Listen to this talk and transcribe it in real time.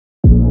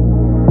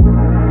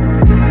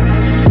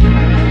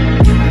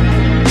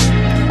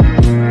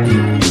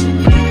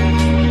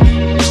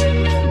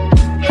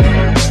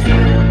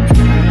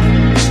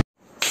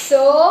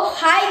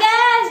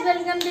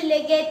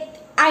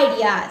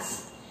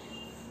class.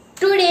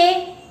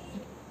 Today,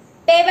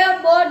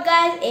 paper board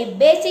guys, a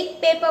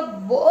basic paper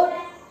board,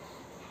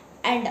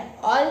 and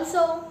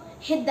also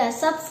hit the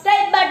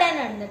subscribe button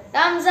and the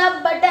thumbs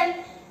up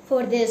button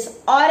for this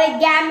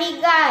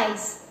origami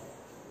guys.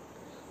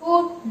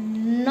 Do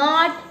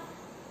not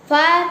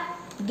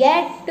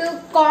forget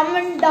to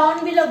comment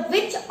down below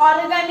which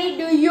origami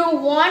do you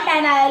want,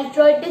 and I'll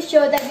try to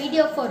show the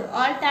video for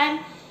all time.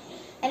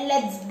 And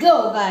let's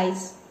go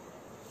guys.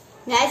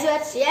 Guys, we are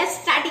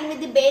just starting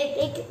with the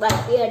basic, but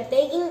we are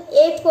taking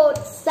A4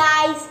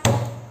 size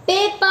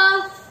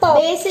paper,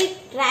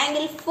 basic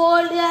triangle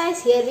fold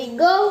guys. Here we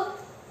go.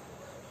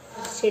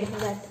 Should have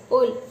that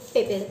old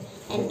paper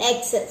and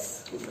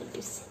excess.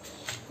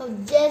 So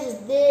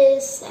just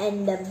this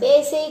and the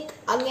basic,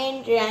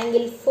 again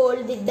triangle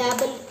fold, the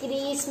double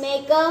crease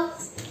maker,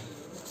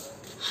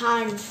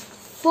 hand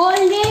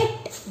fold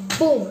it,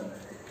 boom.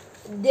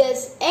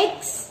 This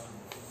X,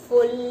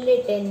 fold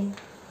it in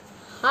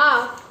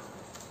half.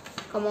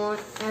 Come on,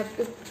 I have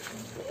to do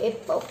a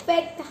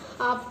perfect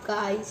half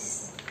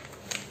guys.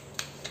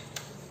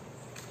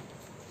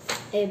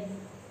 A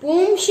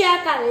boom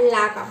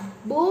shakalaka,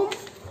 boom.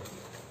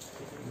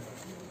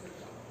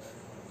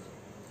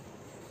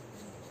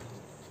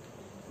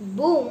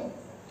 Boom.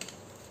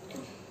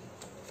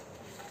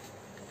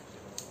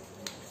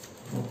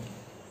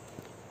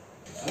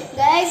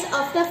 Guys,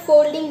 after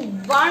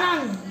folding one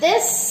on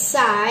this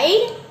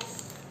side,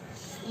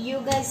 you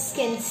guys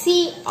can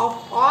see of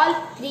all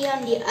three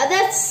on the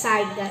other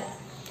side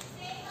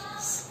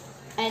guys.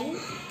 And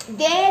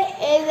there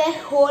is a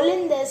hole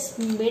in this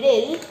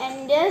middle,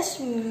 and just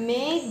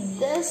make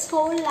this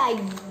hole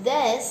like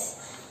this,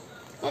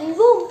 and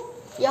boom,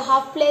 your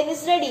half plane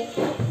is ready.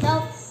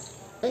 Now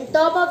on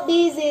top of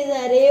these is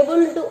are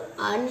able to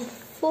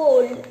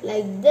unfold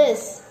like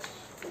this.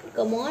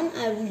 Come on,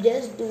 I will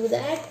just do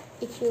that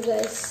if you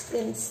guys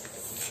can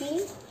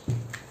see.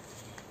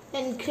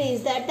 And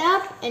crease that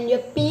up and your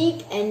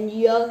peak, and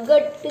you're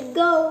good to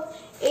go.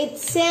 It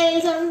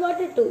sails on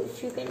water too.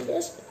 If you can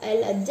just,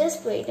 I'll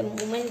adjust, wait a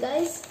moment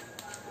guys.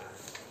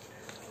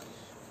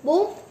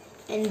 Boom.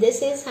 And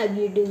this is how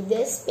you do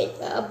this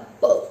paper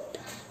boat.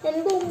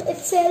 And boom, it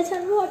sails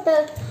on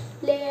water.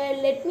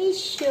 Let me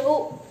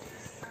show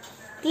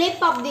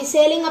clip of the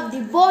sailing of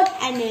the boat,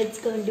 and it's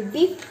going to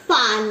be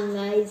fun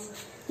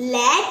guys.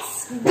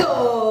 Let's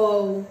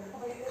go.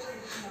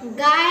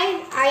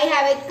 Guys, I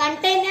have a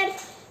container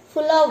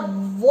full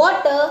of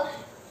water,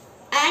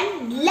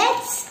 and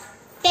let's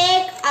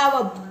take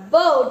our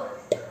boat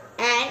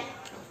and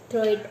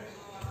throw it.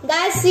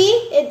 Guys, see,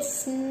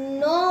 it's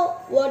no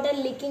water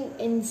leaking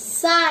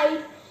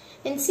inside,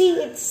 and see,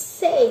 it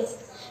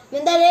says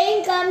when the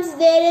rain comes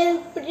there is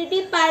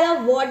pretty pile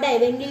of water.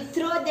 When you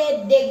throw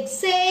they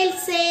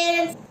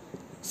sail.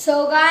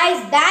 So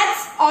guys,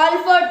 that's all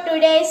for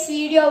today's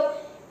video.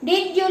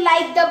 Did you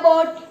like the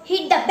boat?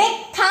 Hit the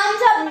big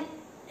thumbs up.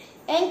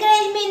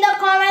 Encourage me in the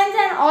comments,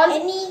 and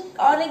any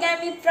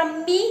origami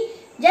from me,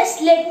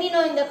 just let me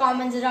know in the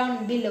comments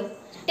down below.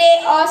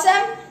 Stay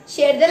awesome.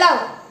 Share the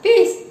love.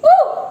 Peace.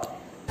 Woo!